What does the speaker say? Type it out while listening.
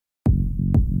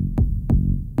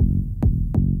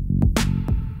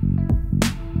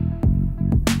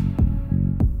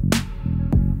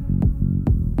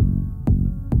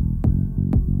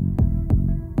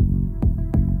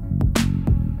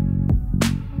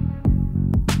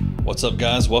What's up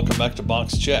guys, welcome back to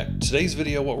Box Check. Today's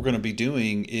video, what we're going to be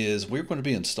doing is we're going to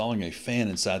be installing a fan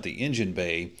inside the engine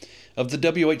bay of the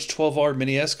WH12R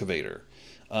mini excavator.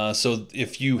 So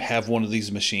if you have one of these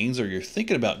machines or you're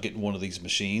thinking about getting one of these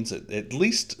machines, at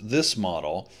least this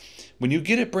model, when you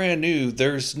get it brand new,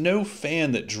 there's no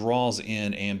fan that draws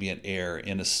in ambient air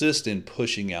and assists in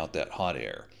pushing out that hot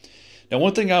air. Now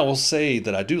one thing I will say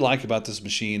that I do like about this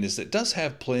machine is it does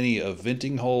have plenty of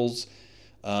venting holes.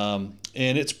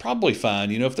 And it's probably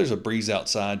fine, you know, if there's a breeze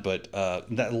outside, but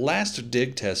that last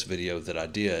dig test video that I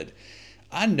did,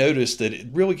 I noticed that it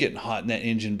really getting hot in that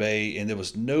engine bay and there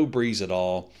was no breeze at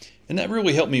all. And that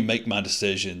really helped me make my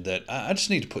decision that I just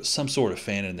need to put some sort of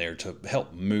fan in there to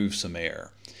help move some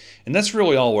air. And that's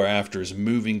really all we're after, is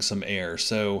moving some air.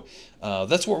 So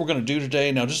that's what we're going to do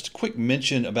today. Now, just a quick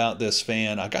mention about this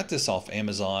fan. I got this off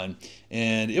Amazon,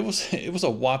 and it was a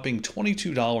whopping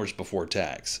 $22 before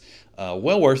tax.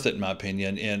 Well worth it in my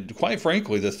opinion. And quite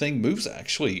frankly, the thing moves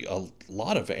actually a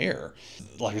lot of air.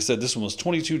 Like I said, this one was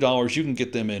 $22. You can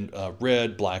get them in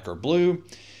red, black, or blue.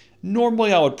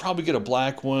 Normally, I would probably get a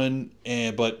black one,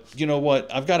 but you know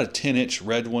what? I've got a 10-inch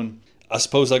red one. I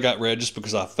suppose I got red just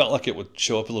because I felt like it would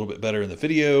show up a little bit better in the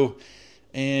video.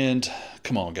 And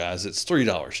come on, guys, it's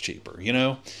 $3 cheaper, you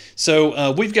know?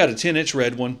 So we've got a 10-inch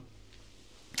red one.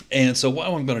 And so what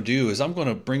I'm going to do is I'm going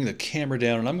to bring the camera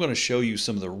down and I'm going to show you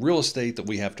some of the real estate that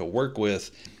we have to work with,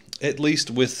 at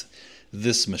least with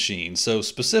this machine. So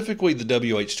specifically the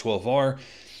WH12R.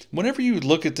 Whenever you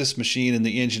look at this machine in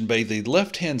the engine bay, the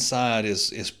left-hand side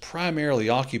is primarily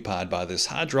occupied by this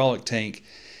hydraulic tank,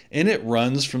 and it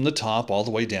runs from the top all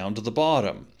the way down to the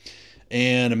bottom.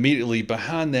 And immediately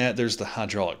behind that, there's the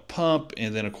hydraulic pump,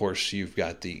 and then of course you've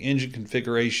got the engine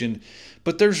configuration,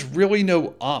 but there's really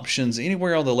no options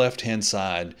anywhere on the left-hand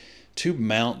side to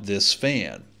mount this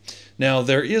fan. Now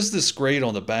there is this grate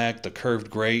on the back, the curved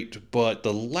grate, but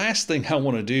the last thing I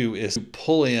want to do is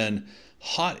pull in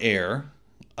hot air.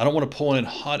 I don't want to pull in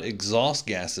hot exhaust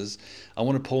gases. I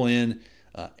want to pull in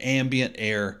ambient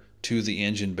air to the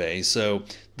engine bay. So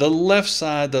the left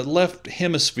side, the left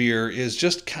hemisphere is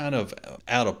just kind of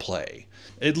out of play,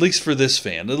 at least for this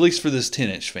fan, at least for this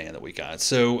 10-inch fan that we got.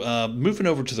 So moving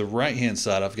over to the right hand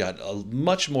side, I've got a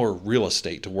much more real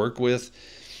estate to work with.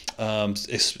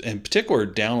 In particular,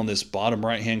 down on this bottom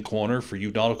right hand corner for you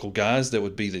nautical guys, that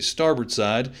would be the starboard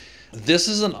side. This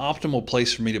is an optimal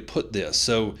place for me to put this.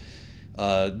 So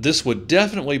this would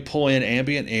definitely pull in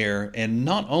ambient air, and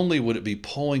not only would it be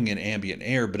pulling in ambient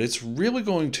air, but it's really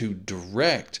going to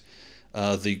direct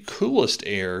the coolest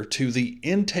air to the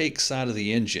intake side of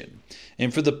the engine.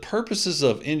 And for the purposes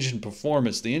of engine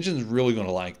performance, the engine's really going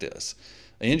to like this.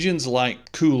 Engines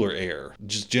like cooler air,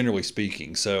 just generally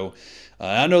speaking. So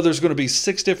I know there's going to be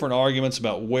 6 different arguments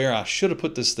about where I should have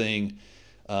put this thing,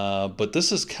 but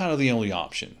this is kind of the only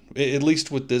option, at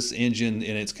least with this engine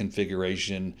in its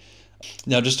configuration.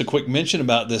 Now, just a quick mention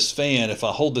about this fan. If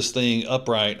I hold this thing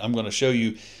upright, I'm going to show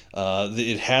you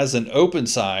it has an open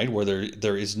side where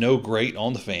there is no grate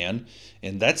on the fan,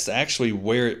 and that's actually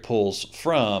where it pulls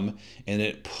from, and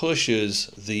it pushes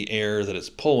the air that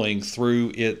it's pulling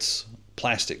through its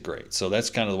plastic grate. So that's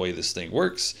kind of the way this thing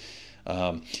works.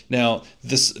 Now,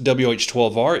 this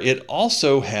WH12R, it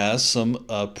also has some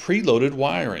preloaded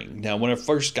wiring. Now, when I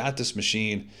first got this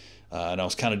machine, and I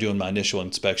was kind of doing my initial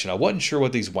inspection, I wasn't sure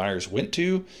what these wires went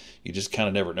to. You just kind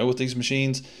of never know with these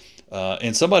machines.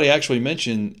 And somebody actually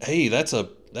mentioned, hey, that's a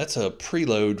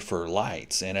preload for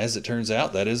lights. And as it turns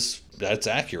out, that's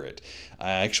accurate.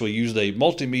 I actually used a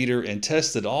multimeter and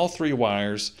tested all 3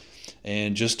 wires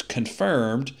and just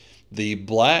confirmed the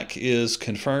black is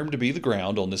confirmed to be the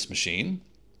ground on this machine.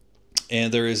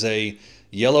 And there is a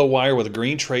yellow wire with a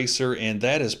green tracer, and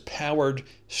that is powered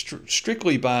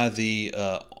strictly by the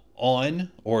on,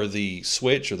 or the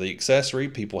switch, or the accessory.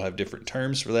 People have different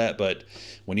terms for that, but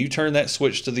when you turn that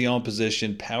switch to the on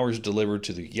position, power is delivered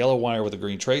to the yellow wire with a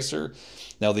green tracer.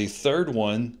 Now the third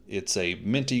one, it's a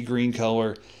minty green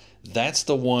color. That's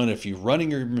the one, if you're running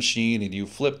your machine and you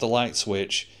flip the light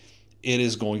switch, it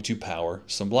is going to power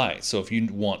some lights. So if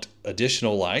you want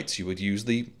additional lights, you would use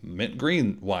the mint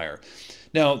green wire.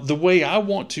 Now, the way I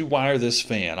want to wire this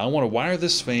fan, I want to wire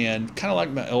this fan kind of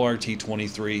like my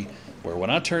LRT23, where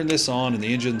when I turn this on and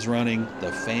the engine's running,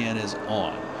 the fan is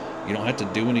on. You don't have to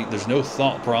do there's no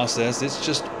thought process. It's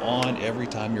just on every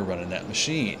time you're running that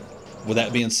machine. With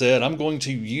that being said, I'm going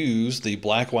to use the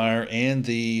black wire and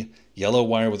the yellow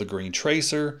wire with a green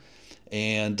tracer.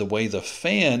 And the way the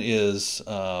fan is,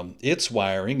 its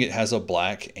wiring, it has a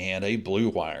black and a blue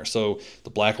wire. So the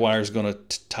black wire is going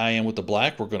to tie in with the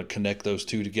black. We're going to connect those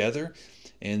two together.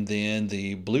 And then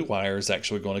the blue wire is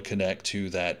actually going to connect to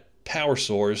that power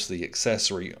source, the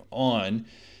accessory, on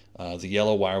the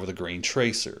yellow wire with a green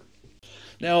tracer.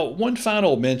 Now, one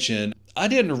final mention, I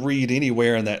didn't read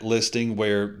anywhere in that listing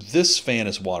where this fan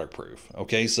is waterproof.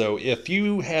 Okay, so if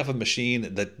you have a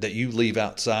machine that you leave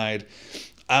outside,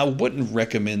 I wouldn't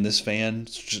recommend this fan,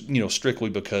 strictly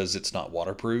because it's not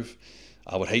waterproof.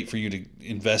 I would hate for you to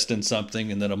invest in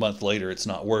something and then a month later it's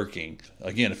not working.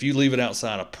 Again, if you leave it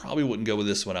outside, I probably wouldn't go with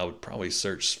this one. I would probably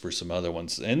search for some other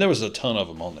ones. And there was a ton of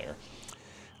them on there.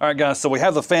 All right, guys, so we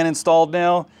have the fan installed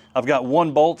now. I've got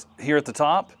one bolt here at the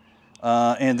top.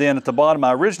 And then at the bottom,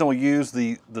 I originally used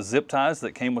the zip ties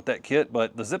that came with that kit,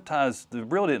 but the zip ties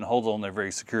really didn't hold on there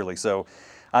very securely. So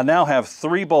I now have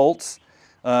 3 bolts,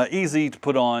 easy to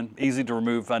put on, easy to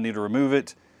remove if I need to remove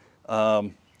it.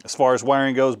 As far as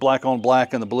wiring goes, black on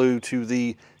black and the blue to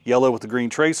the yellow with the green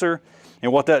tracer.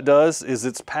 And what that does is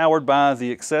it's powered by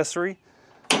the accessory.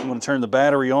 I'm going to turn the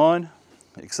battery on,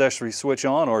 the accessory switch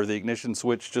on, or the ignition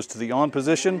switch just to the on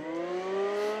position.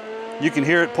 You can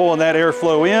hear it pulling that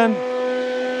airflow in.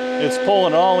 It's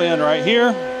pulling it all in right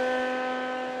here.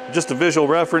 Just a visual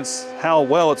reference how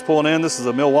well it's pulling in. This is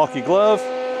a Milwaukee glove,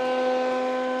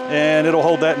 and it'll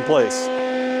hold that in place.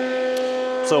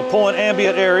 So pulling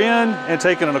ambient air in and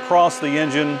taking it across the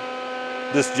engine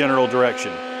this general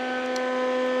direction.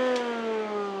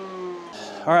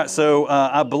 All right, so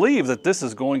I believe that this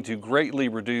is going to greatly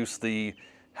reduce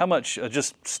how much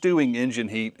just stewing engine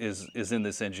heat is in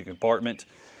this engine compartment.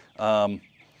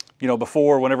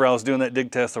 Before, whenever I was doing that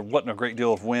dig test, there wasn't a great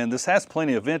deal of wind. This has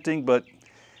plenty of venting, but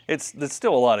it's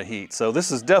still a lot of heat. So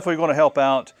this is definitely going to help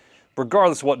out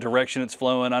regardless of what direction it's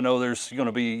flowing. I know there's going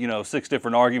to be, 6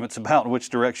 different arguments about which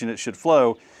direction it should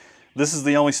flow. This is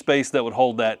the only space that would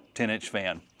hold that 10-inch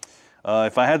fan.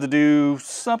 If I had to do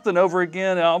something over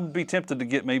again, I would be tempted to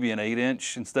get maybe an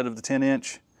 8-inch instead of the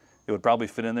 10-inch. It would probably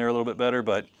fit in there a little bit better,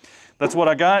 but that's what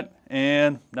I got.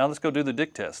 And now let's go do the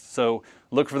dig test. So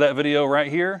look for that video right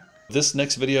here. This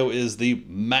next video is the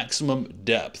maximum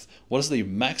depth. What is the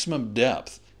maximum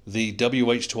depth the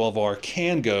WH12R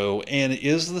can go, and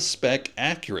is the spec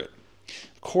accurate?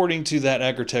 According to that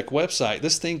Agritech website,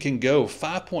 this thing can go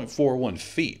 5.41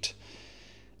 feet.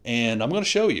 And I'm going to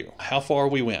show you how far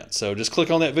we went. So just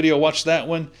click on that video, watch that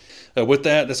one. With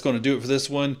that, that's going to do it for this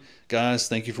one. Guys,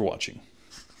 thank you for watching.